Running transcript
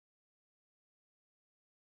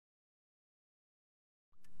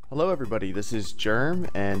Hello everybody, this is Germ,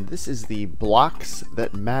 and this is the Blocks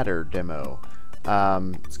That Matter demo.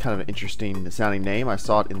 It's kind of an interesting sounding name. I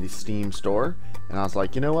saw it in the Steam store, and I was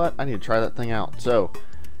like, you know what, I need to try that thing out. So,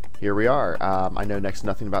 here we are. I know next to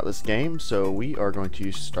nothing about this game, so we are going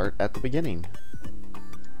to start at the beginning.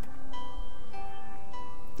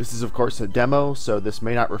 This is of course a demo, so this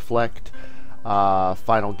may not reflect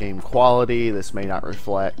final game quality, this may not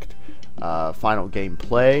reflect final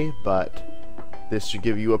gameplay, but this should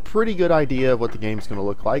give you a pretty good idea of what the game's going to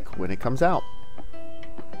look like when it comes out.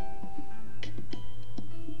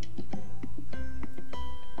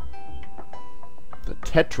 The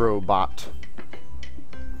Tetrobot.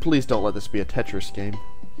 Please don't let this be a Tetris game.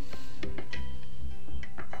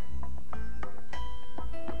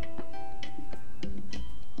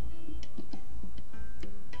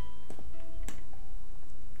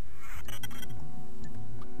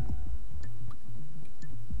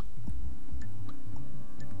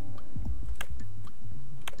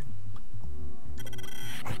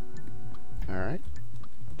 Alright.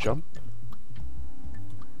 Jump.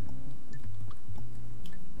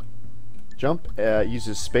 Jump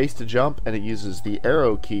uses space to jump, and it uses the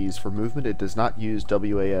arrow keys for movement. It does not use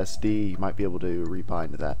WASD. You might be able to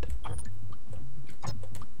rebind that.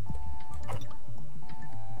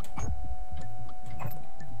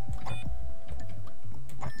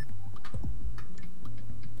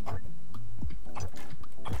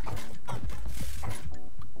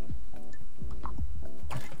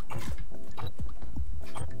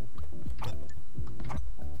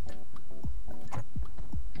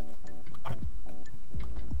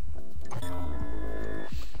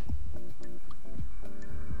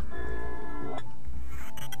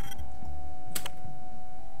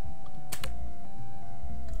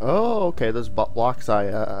 Oh, okay, those blocks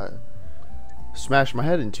I smashed my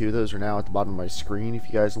head into, those are now at the bottom of my screen. If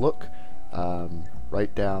you guys look,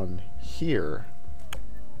 right down here,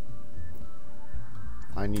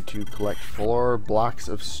 I need to collect 4 blocks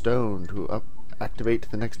of stone to activate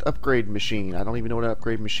the next upgrade machine. I don't even know what an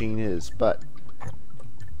upgrade machine is, but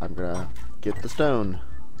I'm gonna get the stone.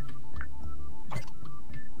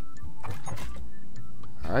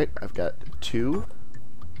 Alright, I've got 2.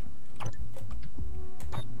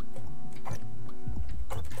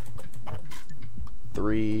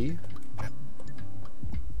 3,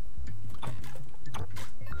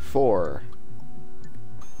 4.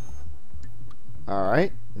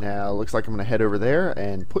 Alright, now looks like I'm going to head over there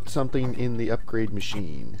and put something in the upgrade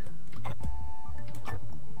machine.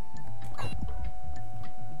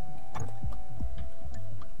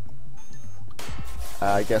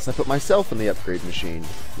 I guess I put myself in the upgrade machine.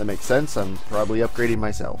 That makes sense, I'm probably upgrading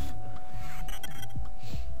myself.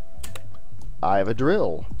 I have a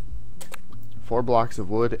drill. 4 blocks of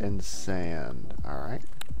wood and sand. Alright.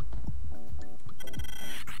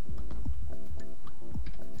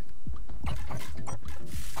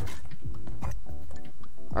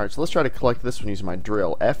 Alright, so let's try to collect this one using my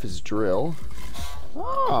drill. F is drill.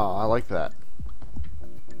 Oh, I like that.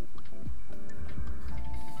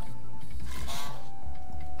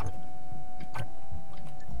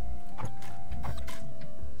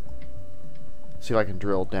 See if I can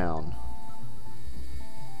drill down.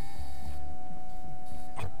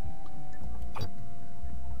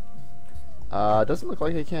 Doesn't look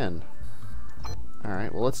like I can.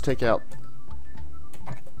 Alright, well let's take out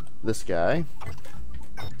this guy.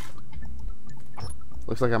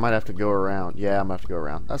 Looks like I might have to go around. Yeah, I'm gonna have to go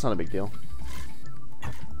around. That's not a big deal.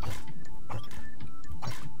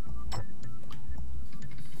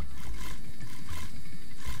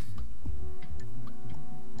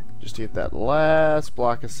 Just to get that last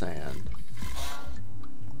block of sand.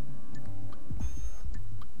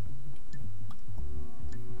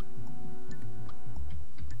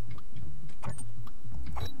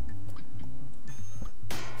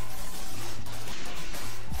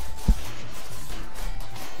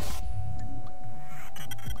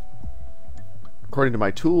 According to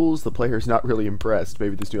my tools, the player is not really impressed.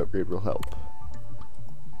 Maybe this new upgrade will help.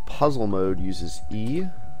 Puzzle mode uses E.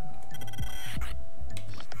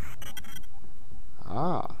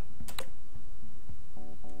 Ah.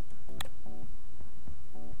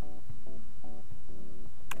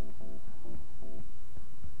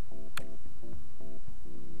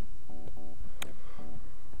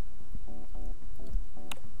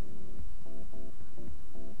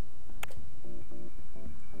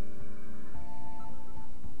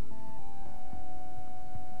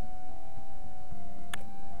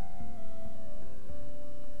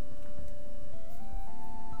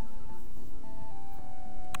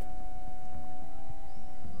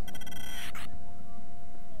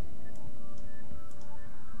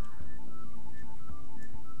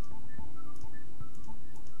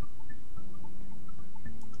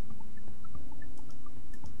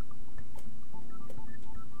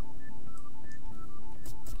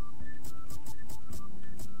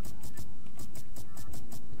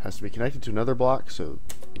 has to be connected to another block, so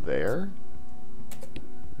there,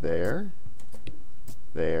 there,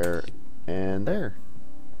 there, and there.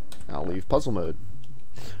 I'll leave puzzle mode.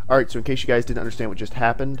 Alright, so in case you guys didn't understand what just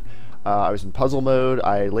happened, I was in puzzle mode.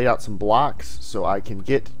 I laid out some blocks so I can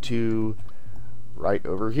get to right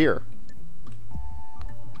over here.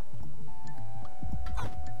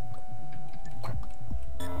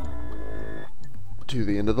 To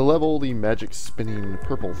the end of the level, the magic spinning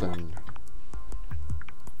purple thing.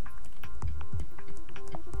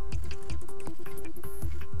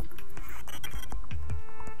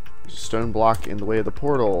 Stone block in the way of the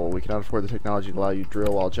portal. We cannot afford the technology to allow you to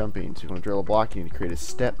drill while jumping. So if you want to drill a block, you need to create a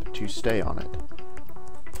step to stay on it.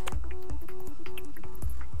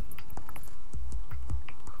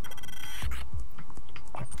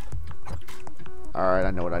 Alright,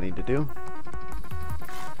 I know what I need to do.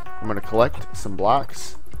 I'm going to collect some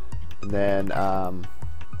blocks, and then I'm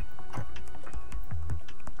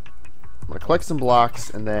going to collect some blocks,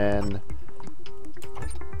 and then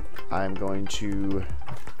I'm going to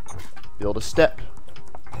build a step.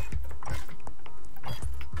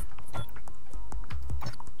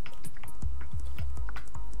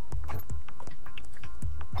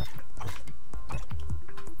 I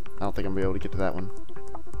don't think I'm going to be able to get to that one.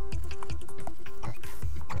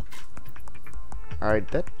 Alright,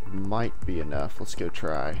 that might be enough. Let's go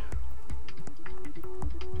try.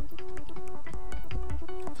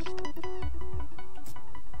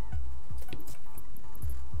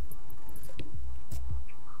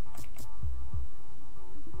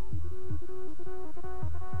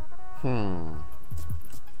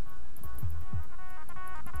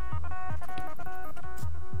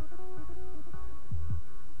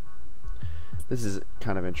 This is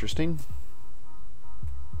kind of interesting.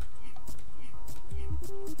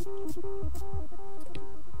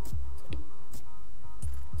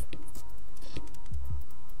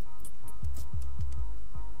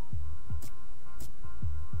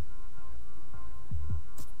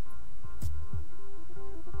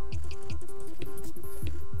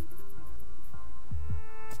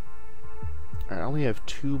 I only have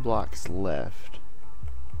 2 blocks left.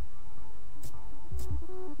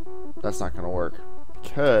 That's not going to work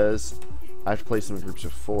because I have to place them in groups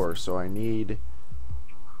of 4, so I need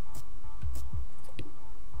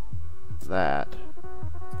that.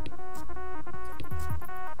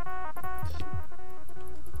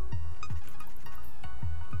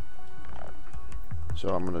 So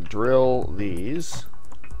I'm going to drill these.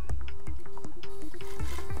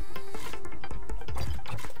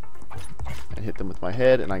 And hit them with my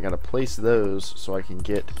head, and I got to place those so I can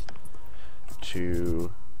get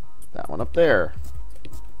to that one up there.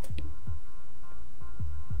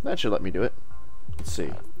 That should let me do it. Let's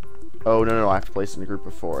see. Oh, no, I have to place it in a group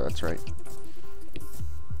of 4. That's right.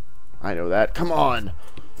 I know that. Come on!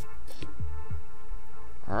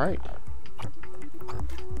 Alright.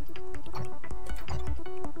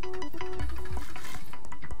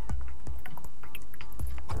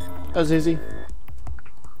 That was easy.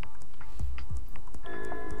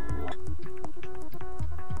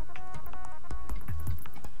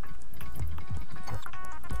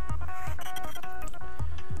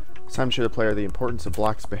 It's time to show the player the importance of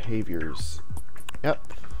blocks' behaviors.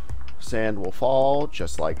 Yep. Sand will fall,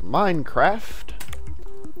 just like Minecraft.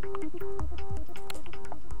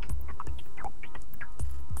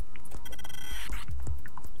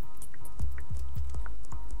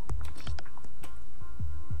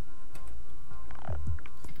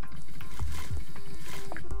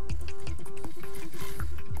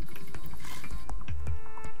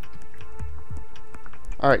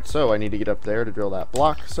 Alright, so I need to get up there to drill that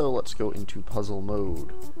block, so let's go into puzzle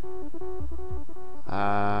mode.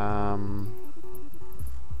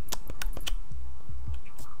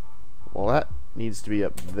 Well, that needs to be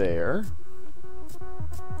up there.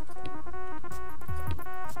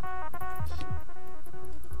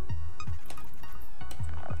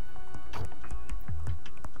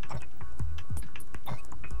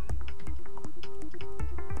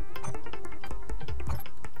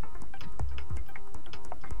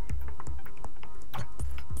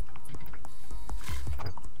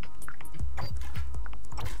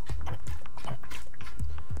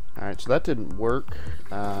 Alright, so that didn't work.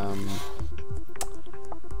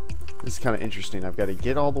 This is kind of interesting. I've got to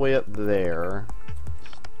get all the way up there.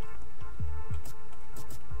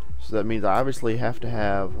 So that means I obviously have to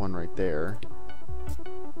have one right there.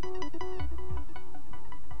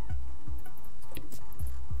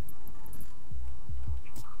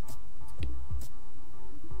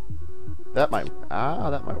 That might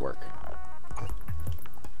work.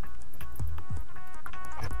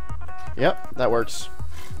 Yep, that works.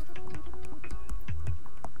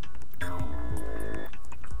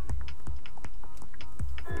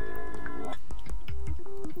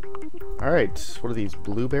 Alright, what are these?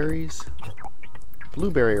 Blueberries?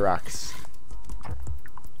 Blueberry rocks.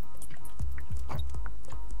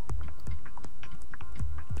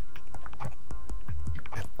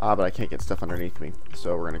 Ah, but I can't get stuff underneath me.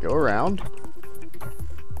 So we're going to go around.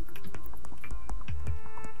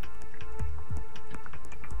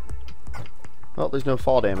 Well, there's no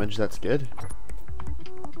fall damage. That's good.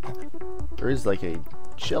 There is like a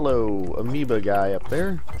jello amoeba guy up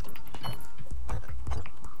there.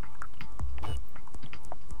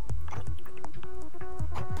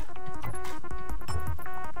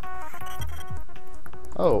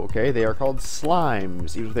 Oh, okay, they are called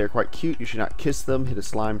slimes. Even if they are quite cute, you should not kiss them. Hit a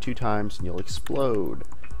slime 2 times and you'll explode.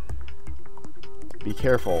 Be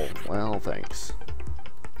careful. Well, thanks.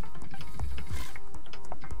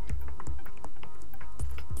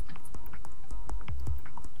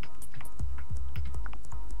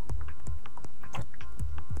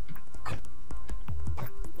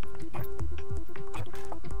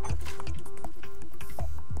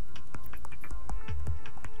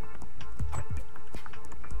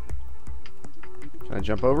 Can I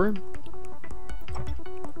jump over?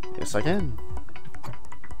 Yes, I can.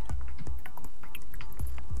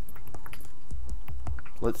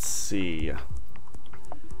 Let's see.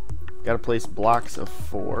 Gotta place blocks of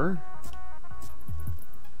 4.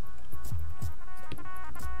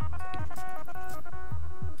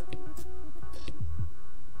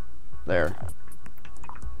 There.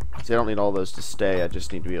 See, I don't need all those to stay. I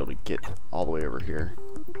just need to be able to get all the way over here.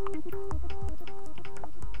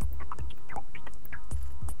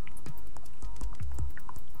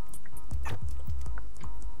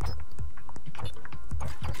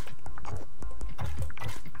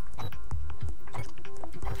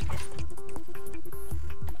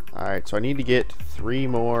 Alright, so I need to get 3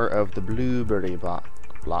 more of the blueberry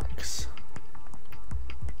blocks.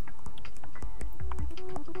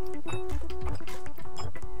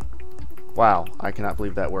 Wow, I cannot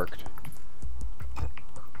believe that worked.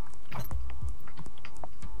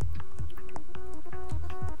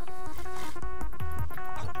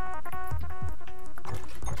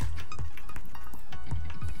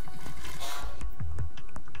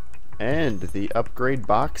 And the upgrade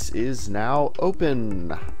box is now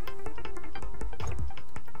open.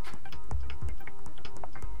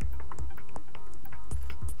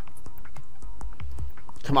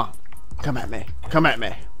 Come on. Come at me. Come at me.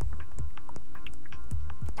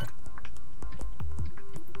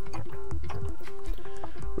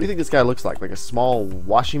 What do you think this guy looks like? Like a small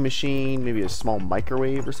washing machine? Maybe a small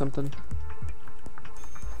microwave or something?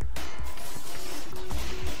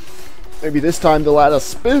 Maybe this time they'll add a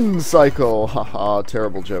spin cycle. Haha,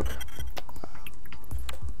 terrible joke.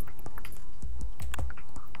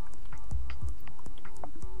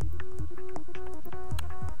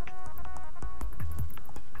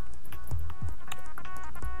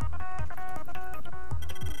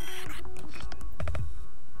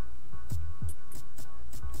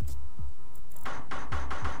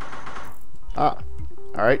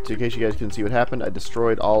 Alright, so in case you guys couldn't see what happened, I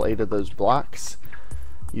destroyed all 8 of those blocks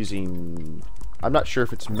using... I'm not sure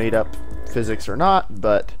if it's made up physics or not,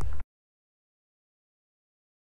 but